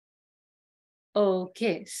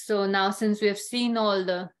Okay, so now since we have seen all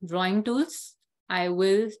the drawing tools, I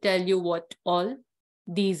will tell you what all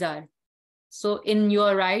these are. So in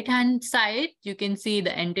your right hand side, you can see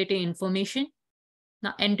the entity information.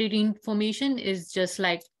 Now, entity information is just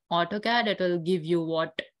like AutoCAD. It will give you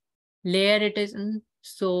what layer it is in.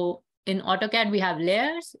 So in AutoCAD, we have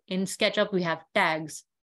layers. In Sketchup, we have tags.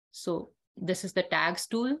 So this is the tags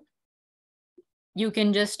tool. You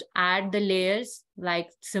can just add the layers like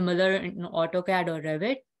similar in AutoCAD or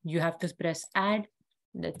Revit. You have to press add,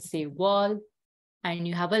 let's say wall, and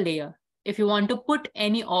you have a layer. If you want to put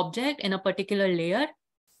any object in a particular layer,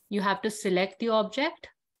 you have to select the object,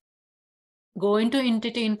 go into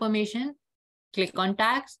entity information, click on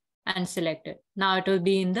tags and select it. Now it will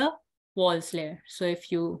be in the walls layer. So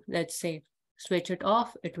if you, let's say, switch it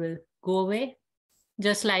off, it will go away,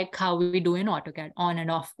 just like how we do in AutoCAD, on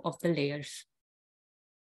and off of the layers.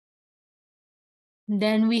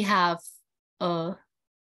 Then we have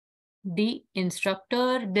the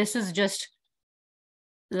instructor. This is just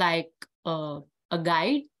like a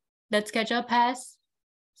guide that SketchUp has.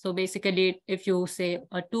 So basically, if you say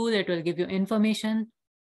a tool, it will give you information,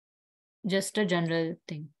 just a general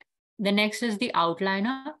thing. The next is the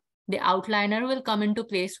outliner. The outliner will come into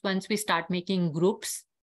place once we start making groups.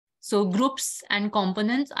 So groups and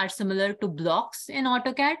components are similar to blocks in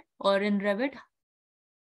AutoCAD or in Revit.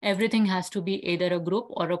 Everything has to be either a group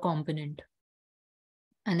or a component.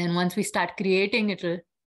 And then once we start creating, it will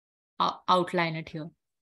outline it here.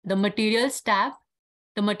 The materials tab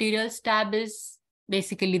is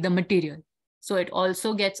basically the material. So it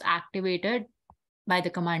also gets activated by the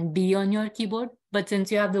command D on your keyboard. But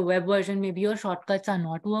since you have the web version, maybe your shortcuts are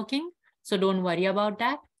not working. So don't worry about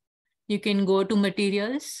that. You can go to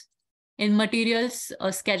materials. In materials,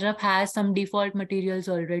 SketchUp has some default materials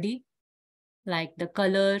already, like the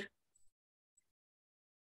color,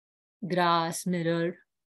 grass, mirror.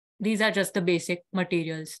 These are just the basic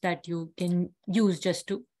materials that you can use just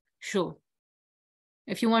to show.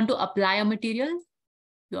 If you want to apply a material,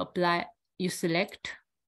 you select,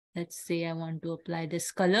 let's say I want to apply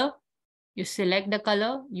this color. You select the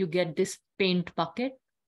color, you get this paint bucket,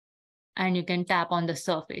 and you can tap on the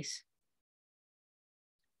surface.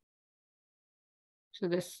 So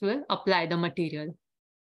this will apply the material.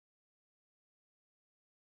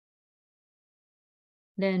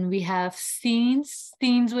 Then we have scenes.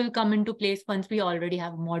 Scenes will come into place once we already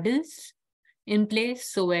have models in place.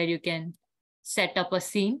 So where you can set up a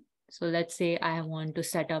scene. So let's say I want to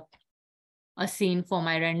set up a scene for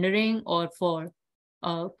my rendering or for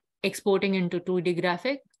exporting into 2D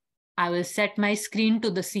graphic. I will set my screen to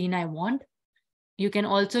the scene I want. You can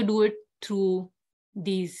also do it through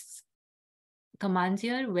these commands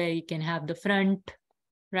here, where you can have the front,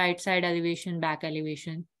 right side elevation, back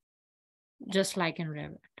elevation, just like in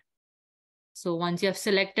Revit. So once you have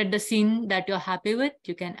selected the scene that you're happy with,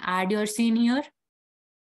 you can add your scene here,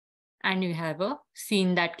 and you have a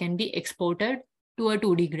scene that can be exported to a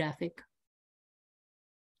 2D graphic.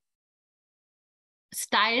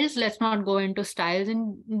 Styles, let's not go into styles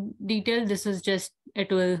in detail. This is just, it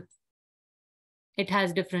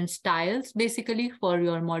has different styles basically for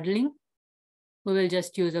your modeling. We will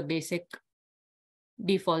just use a basic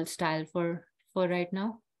default style for right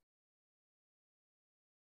now.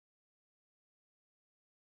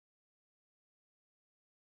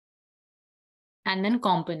 And then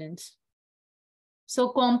components. So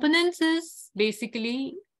components is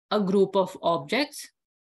basically a group of objects.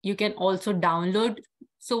 You can also download.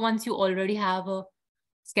 So once you already have a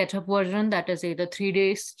SketchUp version that is either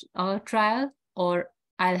 3-day trial, or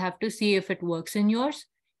I'll have to see if it works in yours,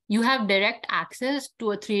 you have direct access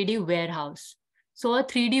to a 3D warehouse. So a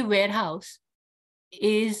 3D warehouse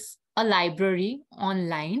is a library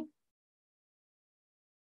online.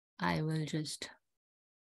 I will just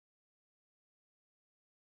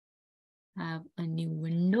have a new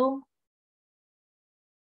window.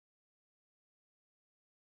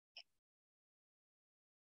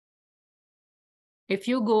 If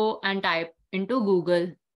you go and type into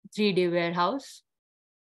Google 3D warehouse,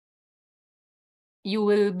 you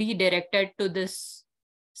will be directed to this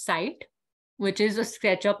site, which is a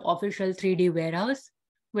SketchUp official 3D warehouse,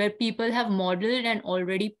 where people have modeled and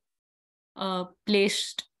already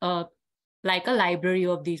placed like a library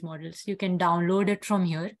of these models. You can download it from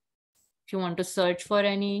here if you want to search for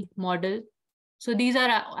any model. So these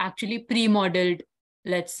are actually pre-modeled,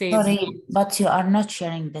 let's say. Sorry, but you are not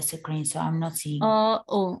sharing the screen, so I'm not seeing.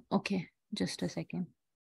 Oh, okay. Just a second.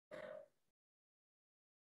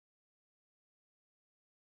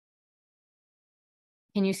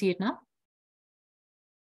 Can you see it now?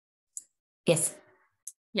 Yes.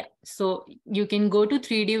 Yeah, so you can go to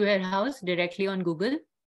 3D Warehouse directly on Google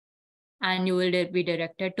and you will be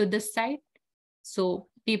directed to this site. So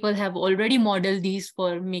people have already modeled these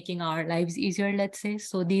for making our lives easier, let's say.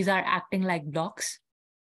 So these are acting like blocks.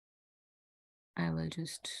 I will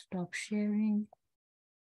just stop sharing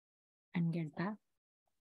and get back.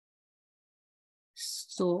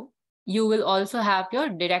 So you will also have your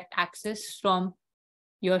direct access from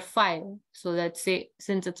your file. So let's say,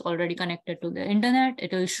 since it's already connected to the internet,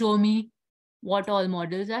 it will show me what all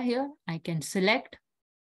models are here. I can select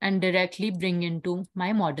and directly bring into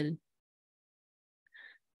my model.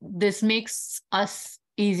 This makes us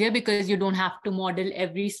easier because you don't have to model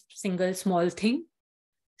every single small thing.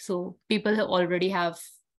 So people already have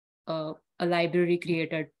a library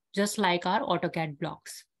created, just like our AutoCAD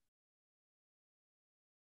blocks.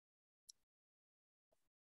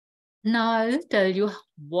 Now I'll tell you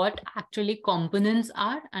what actually components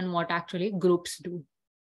are and what actually groups do.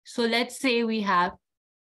 So let's say we have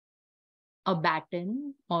a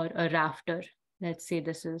batten or a rafter. Let's say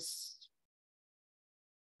this is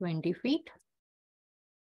 20 feet.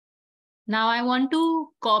 Now I want to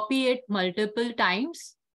copy it multiple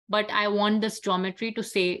times, but I want this geometry to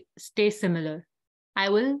stay similar. I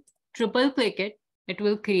will triple click it. It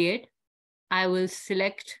will create. I will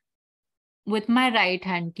select with my right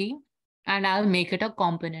hand key and I'll make it a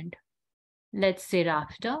component. Let's say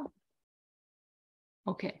rafter.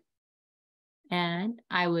 Okay. And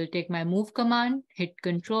I will take my move command, hit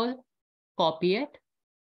control, copy it.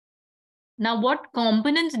 Now what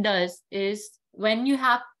components does is when you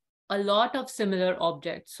have a lot of similar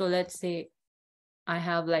objects. So let's say I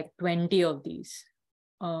have like 20 of these.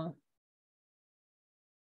 I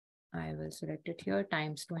will select it here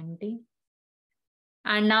times 20.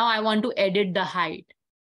 And now I want to edit the height.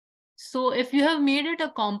 So if you have made it a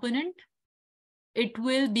component, it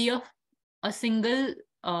will be a single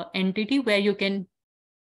entity where you can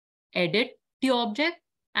edit the object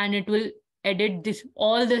and it will edit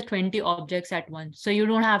all the 20 objects at once. So you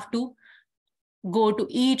don't have to go to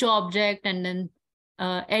each object and then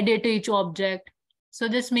edit each object. So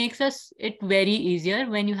this makes it very easier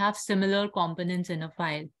when you have similar components in a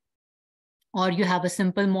file. Or you have a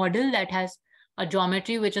simple model that has a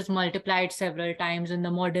geometry which is multiplied several times in the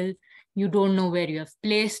model. You don't know where you have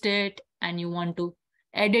placed it and you want to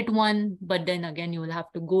edit one, but then again, you will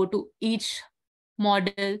have to go to each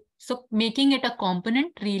model. So making it a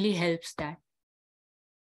component really helps that.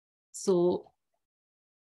 So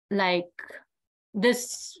like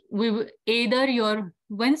this,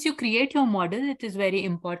 once you create your model, it is very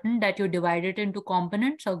important that you divide it into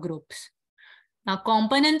components or groups. Now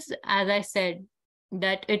components, as I said,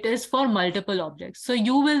 that it is for multiple objects. So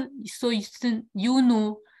you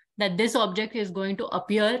know that this object is going to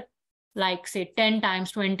appear like say 10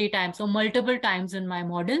 times, 20 times, or multiple times in my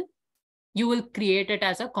model. You will create it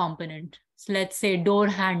as a component. So let's say door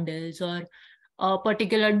handles or a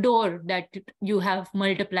particular door that you have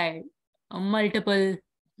multiplied, multiple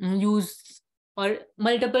use, or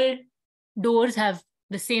multiple doors have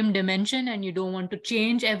the same dimension and you don't want to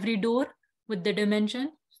change every door with the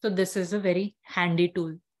dimension. So this is a very handy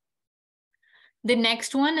tool. The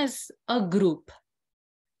next one is a group.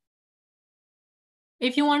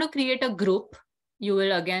 If you want to create a group, you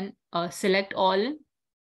will again select all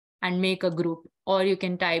and make a group, or you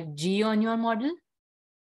can type G on your model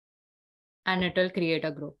and it will create a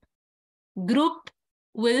group. Group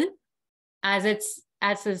will, as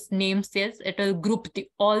its name says, it will group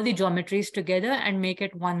all the geometries together and make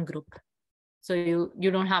it one group. So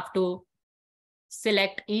you don't have to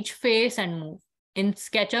select each face and move. In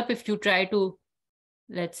SketchUp, if you try to,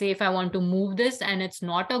 let's say if I want to move this and it's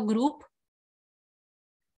not a group,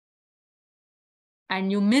 and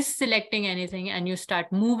you miss selecting anything and you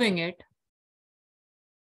start moving it,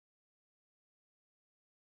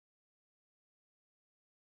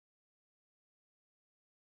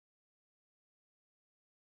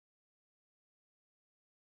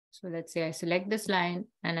 so let's say I select this line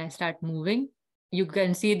and I start moving, you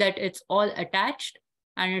can see that it's all attached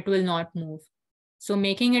and it will not move. So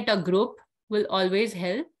making it a group will always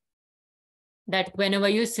help that whenever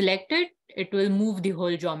you select it, it will move the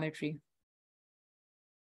whole geometry.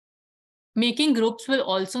 Making groups will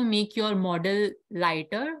also make your model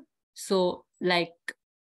lighter. So like,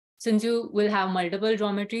 since you will have multiple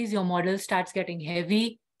geometries, your model starts getting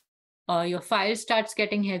heavy, your file starts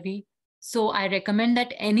getting heavy. So I recommend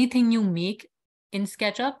that anything you make in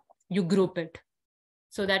SketchUp, you group it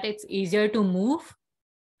so that it's easier to move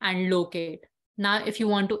and locate. Now, if you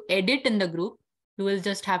want to edit in the group, you will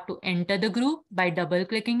just have to enter the group by double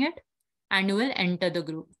clicking it and you will enter the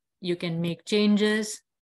group. You can make changes.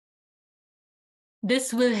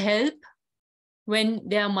 This will help when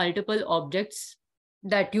there are multiple objects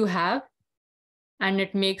that you have and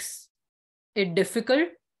it makes it difficult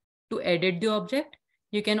to edit the object.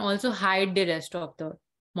 You can also hide the rest of the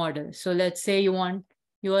model. So let's say you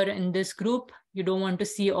are in this group, you don't want to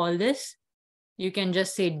see all this. You can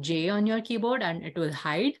just say J on your keyboard and it will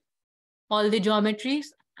hide all the geometries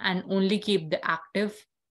and only keep the active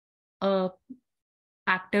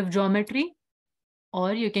geometry.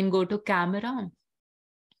 Or you can go to camera,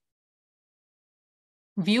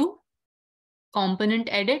 view, component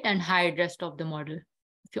edit and hide rest of the model.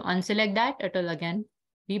 If you unselect that, it will again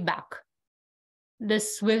be back.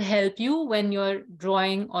 This will help you when you're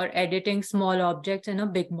drawing or editing small objects in a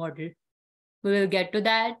big model. We will get to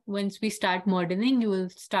that. Once we start modeling, you will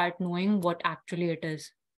start knowing what actually it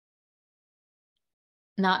is.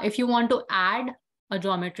 Now, if you want to add a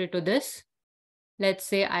geometry to this, let's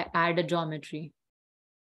say I add a geometry.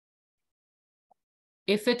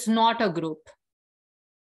 If it's not a group,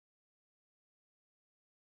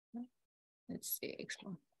 let's say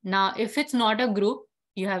explore. Now, if it's not a group,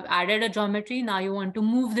 you have added a geometry. Now you want to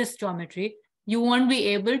move this geometry. You won't be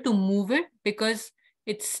able to move it because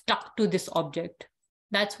it's stuck to this object.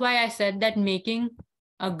 That's why I said that making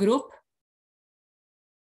a group.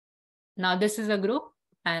 Now this is a group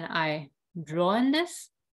and I draw in this,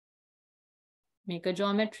 make a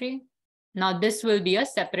geometry. Now this will be a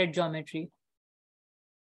separate geometry.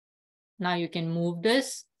 Now you can move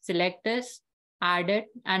this, select this, add it,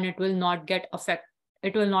 and it will not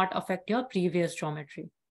affect your previous geometry.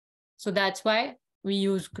 So that's why we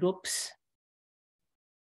use groups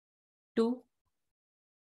to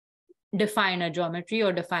define a geometry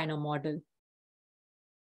or define a model.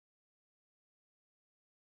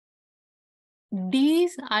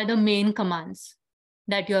 These are the main commands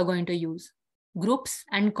that you are going to use. Groups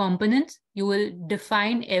and components, you will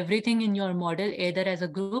define everything in your model either as a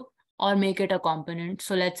group or make it a component.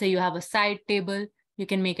 So let's say you have a side table, you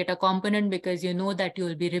can make it a component because you know that you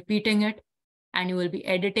will be repeating it and you will be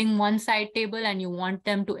editing one side table and you want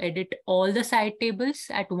them to edit all the side tables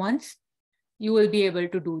at once. You will be able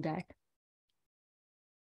to do that.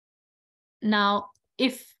 Now,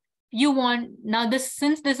 if you want,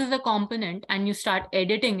 since this is a component and you start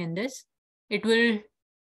editing in this, it will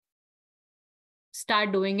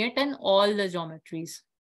start doing it in all the geometries.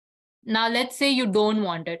 Now, let's say you don't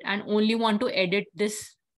want it and only want to edit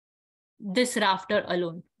this rafter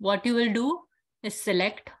alone. What you will do is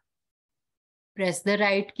select, press the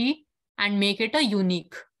right key and make it a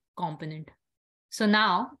unique component. So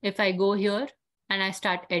now if I go here and I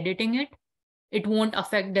start editing it, it won't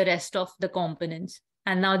affect the rest of the components.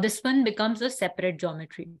 And now this one becomes a separate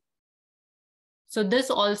geometry. So this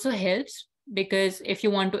also helps because if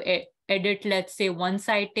you want to edit, let's say one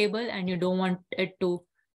side table and you don't want it to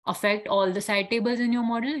affect all the side tables in your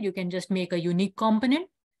model, you can just make a unique component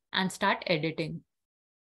and start editing.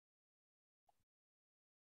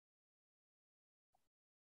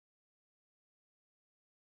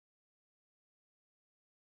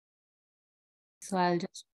 So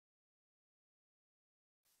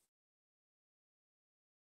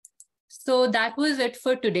So that was it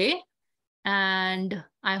for today. And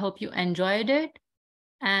I hope you enjoyed it.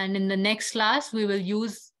 And in the next class, we will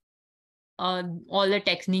use all the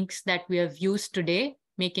techniques that we have used today,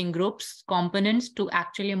 making groups, components to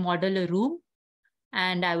actually model a room.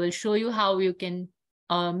 And I will show you how you can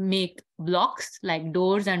make blocks like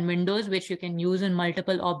doors and windows, which you can use in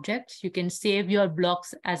multiple objects. You can save your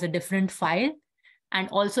blocks as a different file and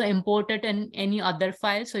also import it in any other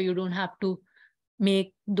file. So you don't have to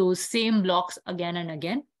make those same blocks again and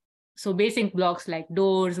again. So basic blocks like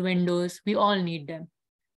doors, windows, we all need them.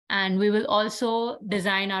 And we will also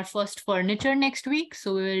design our first furniture next week.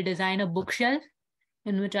 So we will design a bookshelf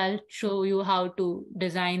in which I'll show you how to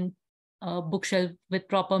design a bookshelf with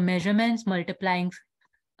proper measurements, multiplying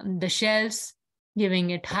the shelves,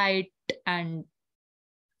 giving it height and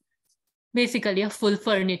basically a full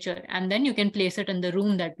furniture. And then you can place it in the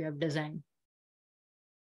room that we have designed.